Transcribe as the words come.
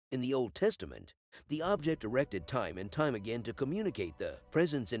In the Old Testament, the object erected time and time again to communicate the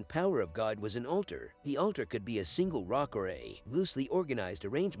presence and power of God was an altar. The altar could be a single rock or a loosely organized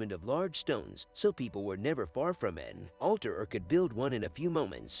arrangement of large stones, so people were never far from an altar or could build one in a few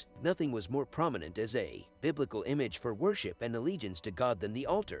moments. Nothing was more prominent as a biblical image for worship and allegiance to God than the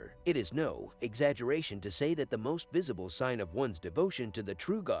altar. It is no exaggeration to say that the most visible sign of one's devotion to the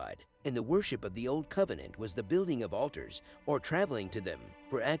true God in the worship of the Old Covenant was the building of altars or traveling to them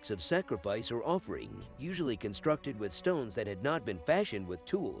for acts of sacrifice or offering, usually constructed with stones that had not been fashioned with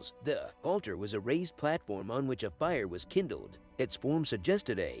tools. The altar was a raised platform on which a fire was kindled. Its form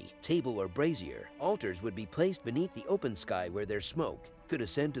suggested a table or brazier. Altars would be placed beneath the open sky where their smoke could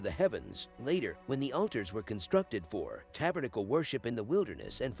ascend to the heavens. Later, when the altars were constructed for tabernacle worship in the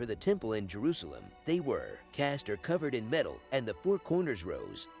wilderness and for the temple in Jerusalem, they were cast or covered in metal, and the four corners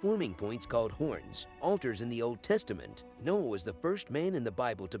rose, forming points called horns. Altars in the Old Testament. Noah was the first man in the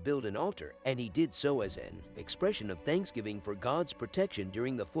Bible to build an altar, and he did so as an expression of thanksgiving for God's protection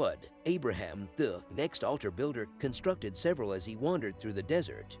during the flood. Abraham, the next altar builder, constructed several as he wandered through the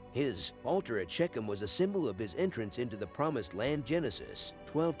desert. His altar at Shechem was a symbol of his entrance into the promised land. Genesis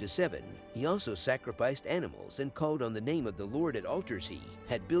 12:7. He also sacrificed animals and called on the name of the Lord at altars he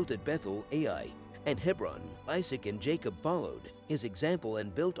had built at Bethel, Ai, and Hebron. Isaac and Jacob followed his example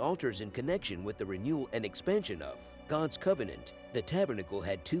and built altars in connection with the renewal and expansion of God's covenant. The tabernacle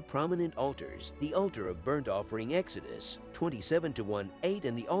had two prominent altars, the altar of burnt offering, Exodus 27:1-8,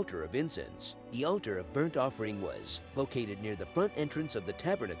 and the altar of incense. The altar of burnt offering was located near the front entrance of the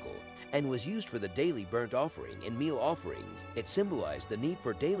tabernacle and was used for the daily burnt offering and meal offering. It symbolized the need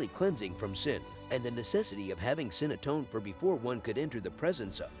for daily cleansing from sin and the necessity of having sin atoned for before one could enter the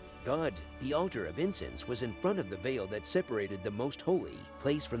presence of God. The altar of incense was in front of the veil that separated the most holy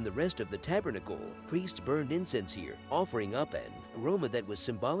place from the rest of the tabernacle. Priests burned incense here, offering up an aroma that was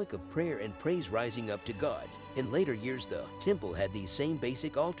symbolic of prayer and praise rising up to God. In later years, the temple had these same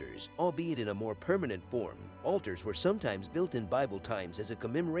basic altars, albeit in a more permanent form. Altars were sometimes built in Bible times as a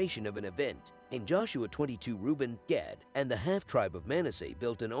commemoration of an event. In Joshua 22, Reuben, Gad, and the half-tribe of Manasseh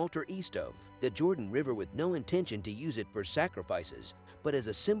built an altar east of the Jordan River with no intention to use it for sacrifices, but as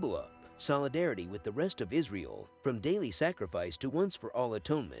a symbol of solidarity with the rest of Israel, from daily sacrifice to once-for-all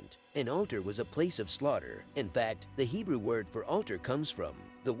atonement. An altar was a place of slaughter. In fact, the Hebrew word for altar comes from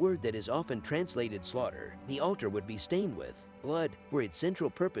the word that is often translated slaughter. The altar would be stained with blood, for its central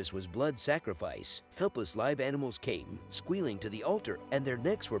purpose was blood sacrifice. Helpless live animals came, squealing to the altar, and their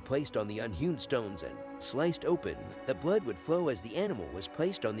necks were placed on the unhewn stones and sliced open. The blood would flow as the animal was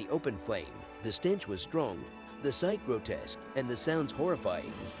placed on the open flame. The stench was strong, the sight grotesque, and the sounds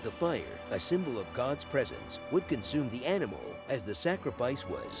horrifying. The fire, a symbol of God's presence, would consume the animal. As the sacrifice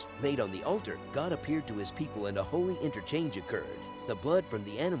was made on the altar, God appeared to his people and a holy interchange occurred. The blood from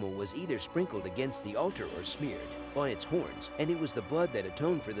the animal was either sprinkled against the altar or smeared on its horns, and it was the blood that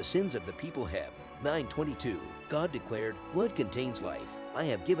atoned for the sins of the people. Heb 9:22. God declared, "Blood contains life. I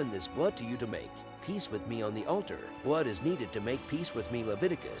have given this blood to you to make peace with me on the altar. Blood is needed to make peace with me."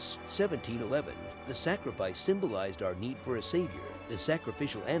 Leviticus 17:11. The sacrifice symbolized our need for a savior. The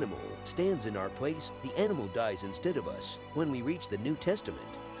sacrificial animal stands in our place. The animal dies instead of us. When we reach the New Testament,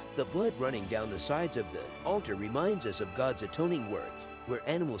 the blood running down the sides of the altar reminds us of God's atoning work. Where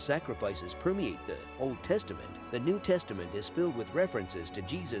animal sacrifices permeate the Old Testament, the New Testament is filled with references to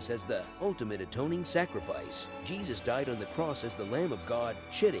Jesus as the ultimate atoning sacrifice. Jesus died on the cross as the Lamb of God,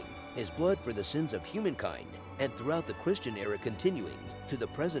 shedding his blood for the sins of humankind. And throughout the Christian era, continuing to the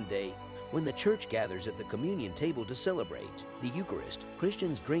present day, when the church gathers at the communion table to celebrate the Eucharist,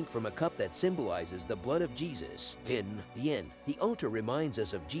 Christians drink from a cup that symbolizes the blood of Jesus. In the end, the altar reminds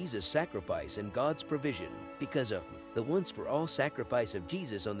us of Jesus' sacrifice and God's provision. Because of the once-for-all sacrifice of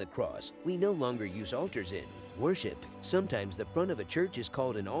Jesus on the cross, we no longer use altars in worship. Sometimes the front of a church is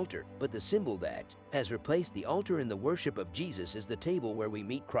called an altar, but the symbol that has replaced the altar in the worship of Jesus is the table where we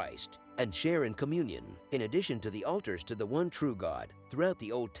meet Christ and share in communion. In addition to the altars to the one true God, throughout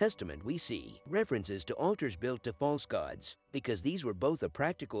the Old Testament we see references to altars built to false gods, because these were both a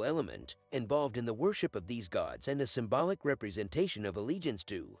practical element involved in the worship of these gods and a symbolic representation of allegiance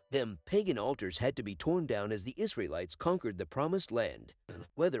to them. Pagan altars had to be torn down as the Israelites conquered the Promised Land.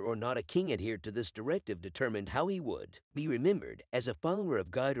 Whether or not a king adhered to this directive determined how he would be remembered, as a follower of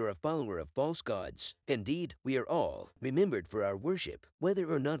God or a follower of false gods. Indeed, we are all remembered for our worship,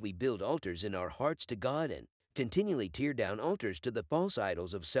 whether or not we build altars in our hearts to God and continually tear down altars to the false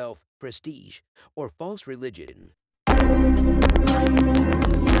idols of self, prestige, or false religion.